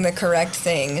to sing the correct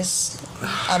things?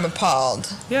 I'm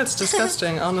appalled. Yeah, it's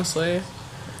disgusting, honestly.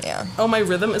 Yeah. Oh, my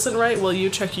rhythm isn't right? Well, you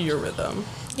check your rhythm.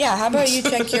 Yeah, how about you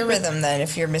check your rhythm then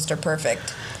if you're Mr.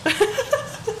 Perfect?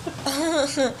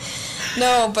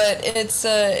 No, but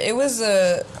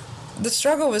the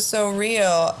struggle was so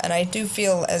real, and I do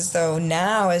feel as though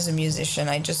now as a musician,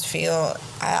 I just feel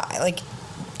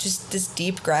just this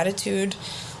deep gratitude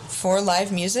for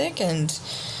live music, and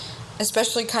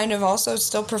especially kind of also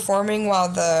still performing while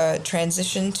the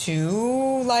transition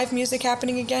to live music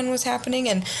happening again was happening,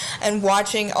 and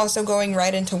watching, also going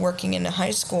right into working in a high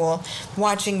school,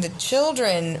 watching the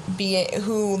children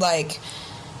who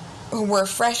were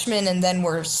freshmen and then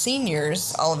were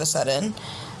seniors all of a sudden,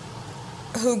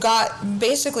 who got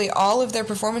basically all of their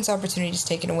performance opportunities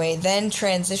taken away, then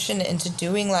transition into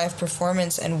doing live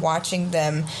performance, and watching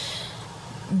them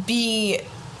be,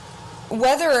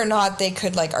 whether or not they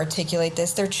could articulate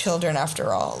this, they're children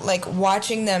after all,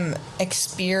 watching them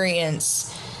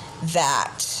experience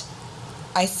that,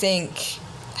 I think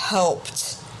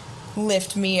helped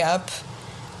lift me up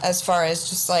as far as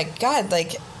just God,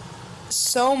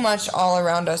 so much all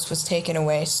around us was taken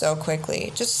away so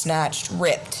quickly, just snatched,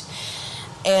 ripped.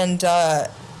 And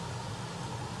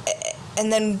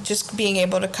then just being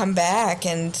able to come back,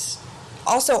 and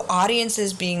also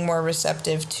audiences being more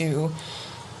receptive to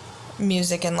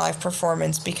music and live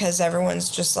performance, because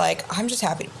everyone's just I'm just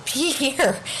happy to be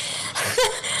here.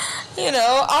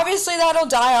 Obviously that'll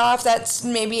die off. That's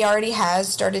maybe already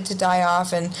has started to die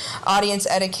off, and audience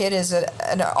etiquette is at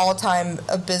an all-time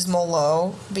abysmal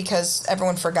low because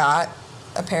everyone forgot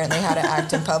apparently how to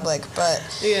act in public. But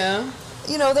yeah.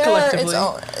 There are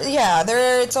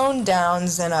its own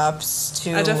downs and ups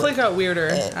too. I definitely got weirder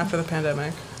after the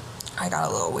pandemic. I got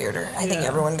a little weirder. I think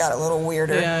everyone got a little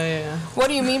weirder. Yeah. What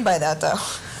do you mean by that, though?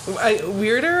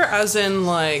 Weirder as in,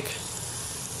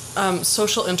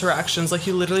 social interactions.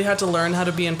 You literally had to learn how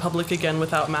to be in public again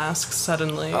without masks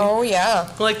suddenly. Oh, yeah.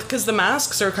 Because the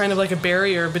masks are kind of like a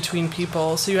barrier between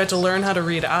people, so you had to learn how to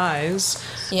read eyes.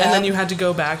 Yeah. And then you had to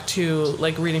go back to,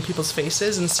 reading people's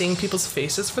faces and seeing people's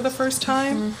faces for the first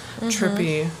time. Mm-hmm.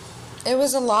 Trippy. It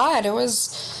was a lot. It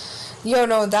was,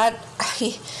 I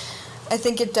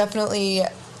think it definitely,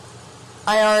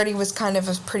 I already was kind of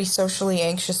a pretty socially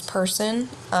anxious person.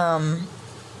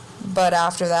 But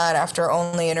after that, after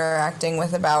only interacting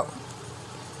with about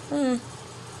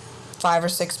 5 or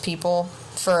 6 people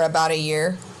for about a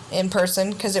year in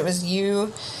person, because it was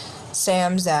you,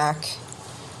 Sam, Zach.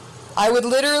 I would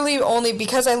literally only,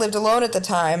 because I lived alone at the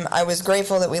time, I was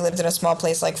grateful that we lived in a small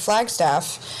place like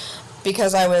Flagstaff,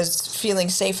 because I was feeling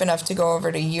safe enough to go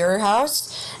over to your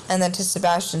house and then to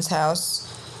Sebastian's house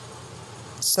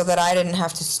so that I didn't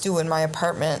have to stew in my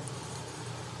apartment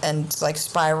and like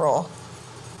spiral,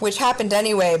 which happened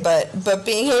anyway, but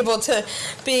being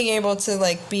able to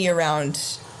like be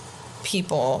around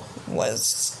people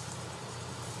was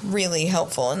really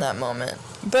helpful in that moment.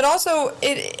 But also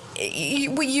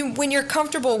when you're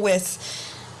comfortable with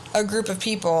a group of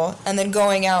people and then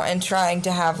going out and trying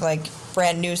to have like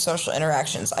brand new social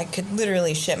interactions, I could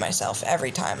literally shit myself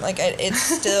every time. Like it's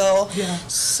still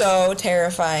so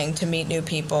terrifying to meet new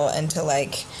people and to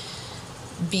like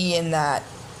be in that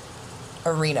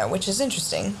arena, which is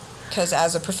interesting because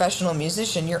as a professional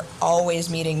musician, you're always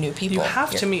meeting new people. You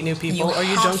have to meet new people or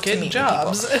you don't get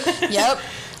jobs. Yep.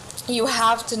 You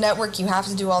have to network, you have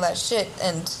to do all that shit,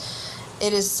 and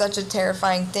it is such a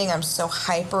terrifying thing. I'm so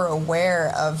hyper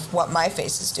aware of what my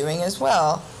face is doing as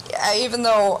well. Even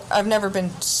though I've never been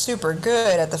super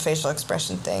good at the facial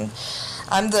expression thing,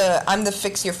 I'm the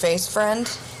fix your face friend.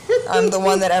 I'm the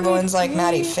one that everyone's like,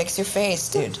 Matti, fix your face,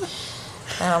 dude.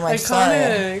 And I'm like, iconic.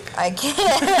 Sorry, I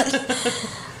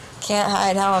can't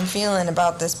hide how I'm feeling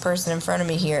about this person in front of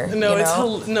me here. No, you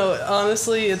know? no.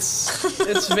 Honestly,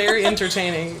 it's very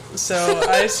entertaining. So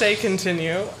I say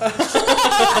continue.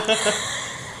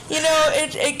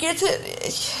 It gets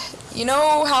it. You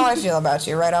know how I feel about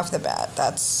you right off the bat.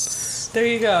 There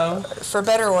you go. For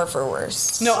better or for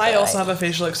worse. No, I also have a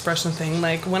facial expression thing.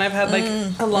 Like, when I've had, like,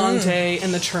 a long day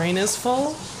and the train is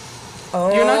full,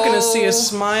 you're not going to see a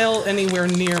smile anywhere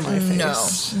near my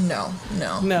face. No.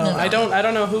 I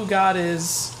don't know who God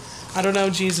is. I don't know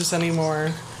Jesus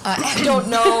anymore. I don't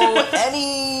know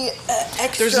any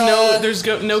extra... There's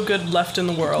no good left in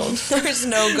the world. There's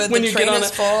no good. When the you train get on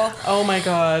is full. Oh my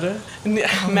God.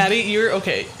 Matti, you're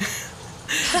okay.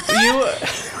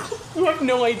 You have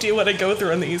no idea what I go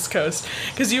through on the East Coast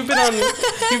because you've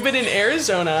been in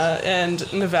Arizona and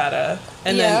Nevada,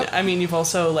 and then I mean you've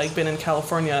also like been in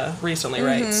California recently,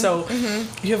 right? So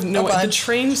you have the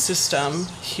train system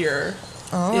here.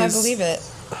 Oh, I believe it.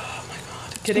 Oh my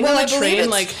God, getting on the train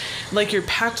like you're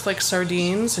packed like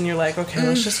sardines, and you're like, okay,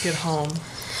 let's just get home.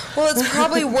 Well, it's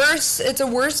probably worse. It's a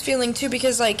worse feeling too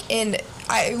because like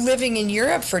living in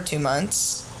Europe for 2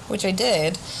 months, which I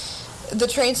did. The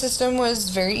train system was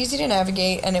very easy to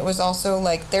navigate, and it was also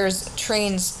like there's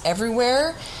trains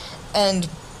everywhere and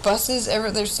buses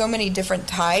there's so many different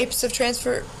types of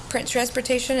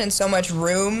transportation and so much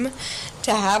room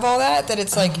to have all that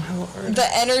it's like the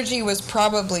energy was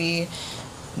probably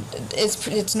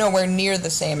it's nowhere near the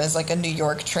same as like a New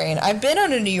York train. I've been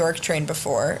on a New York train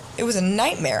before. It was a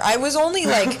nightmare. I was only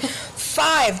like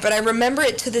 5, but I remember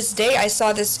it to this day. I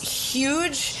saw this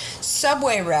huge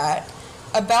subway rat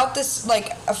about this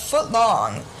like a foot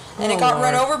long, and it got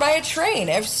run over by a train.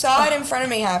 I saw it in front of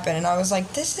me happen, and I was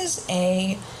like, this is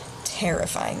a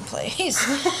terrifying place.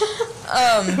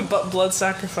 But blood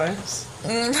sacrifice.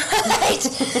 Right.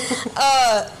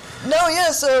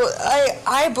 So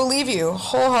I believe you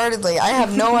wholeheartedly. I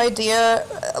have no idea,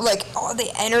 like, all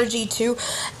the energy too.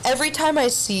 Every time I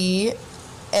see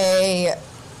a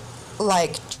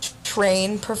like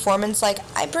train performance, like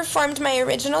I performed my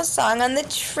original song on the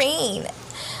train,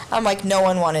 I'm like, no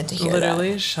one wanted to hear that.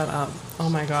 Literally, shut up. Oh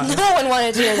my God. No one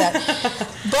wanted to hear that.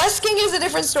 Busking is a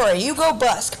different story. You go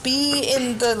busk. Be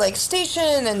in the like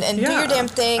station and do your damn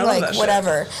thing, like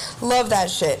whatever. Love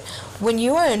that shit. When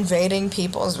you are invading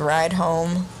people's ride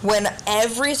home, when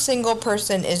every single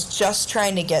person is just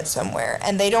trying to get somewhere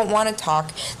and they don't want to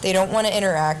talk, they don't want to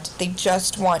interact, they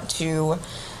just want to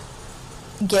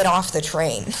get off the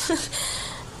train.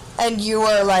 And you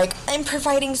are like, I'm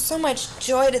providing so much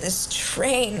joy to this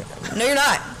train. No, you're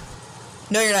not.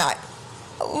 No, you're not.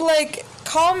 Like,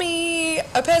 call me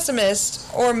a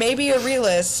pessimist or maybe a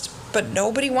realist, but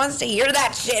nobody wants to hear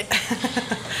that shit.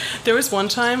 There was one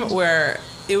time where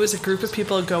it was a group of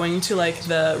people going to like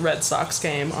the Red Sox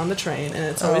game on the train, and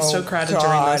it's always so crowded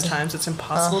during those times. It's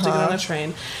impossible to get on a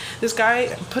train. This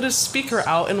guy put his speaker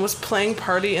out and was playing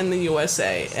Party in the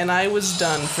USA, and I was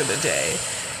done for the day.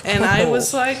 And I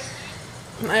was like,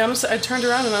 I turned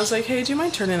around and I was like, hey, do you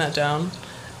mind turning that down?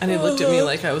 And he looked at me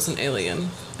like I was an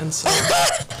alien. And so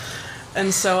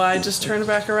I just turned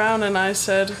back around and I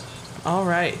said, all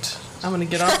right, I'm going to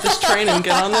get off this train and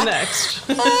get on the next.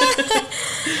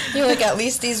 You're like, at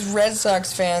least these Red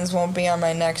Sox fans won't be on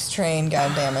my next train,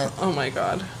 goddammit. Oh my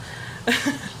God.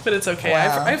 But it's okay.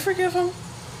 Wow. I forgive them.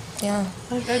 Yeah.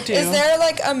 I do. Is there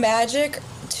like a magic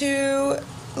to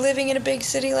living in a big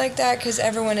city like that? Because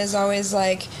everyone is always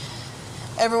like,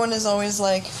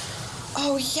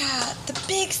 oh yeah, the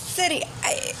big city.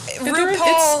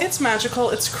 RuPaul. It's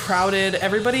magical. It's crowded.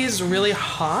 Everybody's really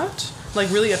hot, like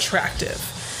really attractive.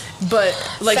 But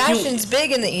like fashion's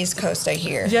big in the East Coast, I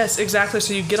hear. Yes, exactly.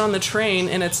 So you get on the train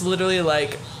and it's literally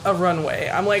like a runway.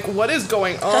 I'm like, what is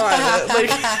going on? Like,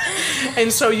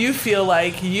 and so you feel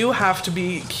like you have to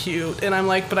be cute, and I'm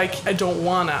like, but I don't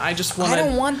wanna. I just wanna. I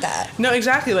don't want that. No,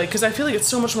 exactly. Like, because I feel like it's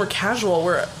so much more casual.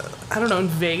 Where I don't know, in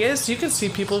Vegas you can see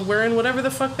people wearing whatever the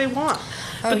fuck they want,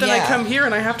 but then I come here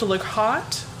and I have to look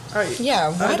hot. Yeah.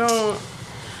 What?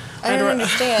 I don't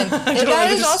understand.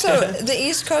 That is also, the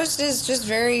East Coast is just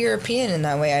very European in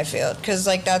that way, I feel. Because,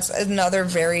 like, that's another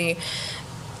very,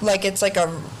 like, it's like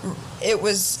it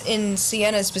was in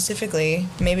Siena specifically.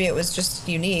 Maybe it was just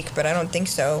unique, but I don't think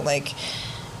so. Like,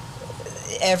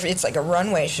 it's like a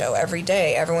runway show every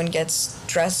day. Everyone gets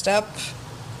dressed up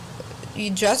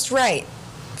just right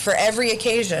for every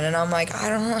occasion. And I'm like, I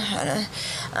don't know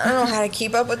how to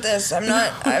keep up with this.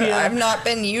 I've not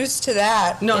been used to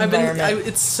that. No,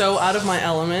 it's so out of my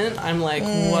element. I'm like,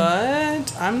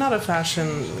 what? I'm not a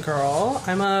fashion girl.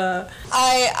 I'm a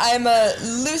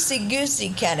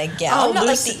loosey-goosey kind of gal. I'm not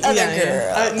like the other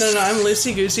girls. No, I'm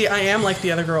loosey-goosey. I am like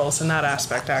the other girls in that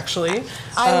aspect, actually.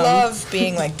 I love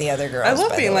being like the other girls. I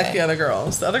love being like the other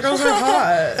girls. The other girls are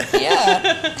hot.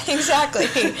 Yeah, exactly.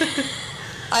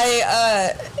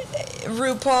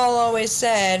 RuPaul always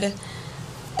said,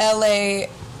 LA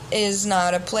is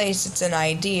not a place, it's an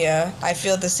idea. I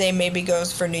feel the same maybe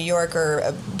goes for New York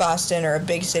or Boston or a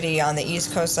big city on the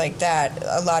East Coast like that.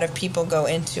 A lot of people go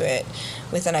into it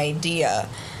with an idea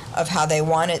of how they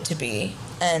want it to be,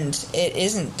 and it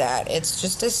isn't that. It's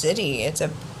just a city. It's a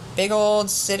big old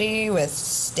city with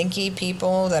stinky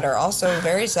people that are also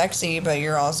very sexy, but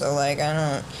you're also like,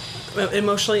 I don't...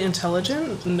 Emotionally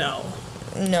intelligent? No.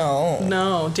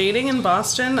 Dating in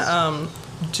Boston,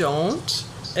 don't.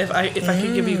 If I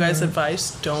could give you guys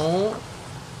advice, don't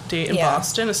date in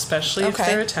Boston, especially if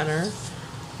they're a tenor.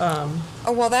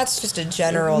 Well, that's just a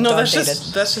general. No, that's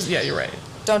just yeah, you're right.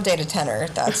 Don't date a tenor.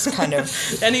 That's kind of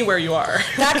anywhere you are.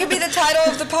 That could be the title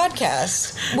of the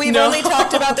podcast. We've only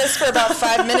talked about this for about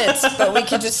 5 minutes, but we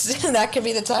could just that could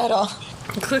be the title.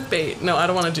 Clickbait. No, I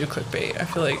don't want to do clickbait. I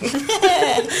feel like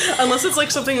unless it's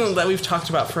like something that we've talked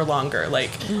about for longer.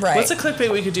 Like, what's a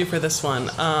clickbait we could do for this one?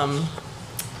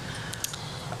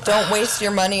 Don't waste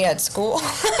your money at school.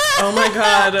 Oh my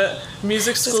God,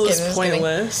 music school is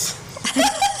pointless.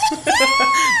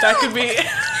 That could be.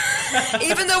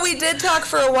 Even though we did talk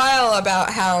for a while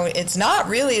about how it's not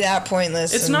really that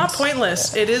pointless. It's not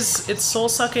pointless. It's soul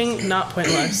sucking, not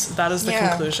pointless. That is the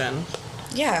conclusion.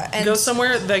 Yeah, and go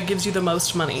somewhere that gives you the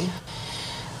most money.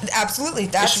 Absolutely,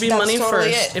 it should be money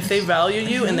totally first. If they value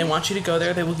you and they want you to go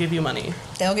there, they will give you money.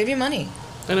 They'll give you money.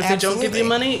 And if they don't give you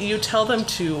money, you tell them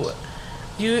to.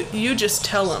 You just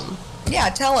tell them. Yeah,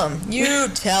 tell them. You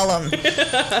tell them.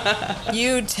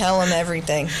 You tell them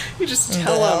everything. You just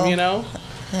tell them, you know.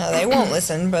 No, they won't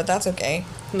listen, but that's okay.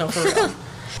 No, for real.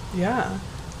 Yeah.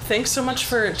 Thanks so much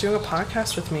for doing a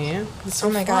podcast with me. It's so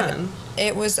fun. God.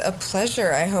 It was a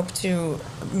pleasure. I hope to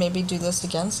maybe do this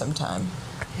again sometime.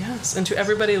 Yes. And to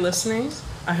everybody listening,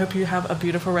 I hope you have a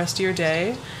beautiful rest of your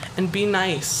day. And be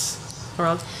nice,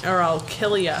 or I'll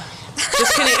kill ya.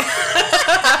 Just kidding.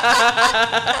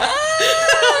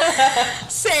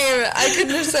 Same. I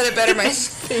couldn't have said it better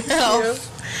myself.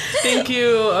 Thank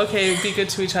you. Okay, be good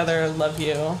to each other. Love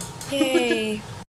you. Yay.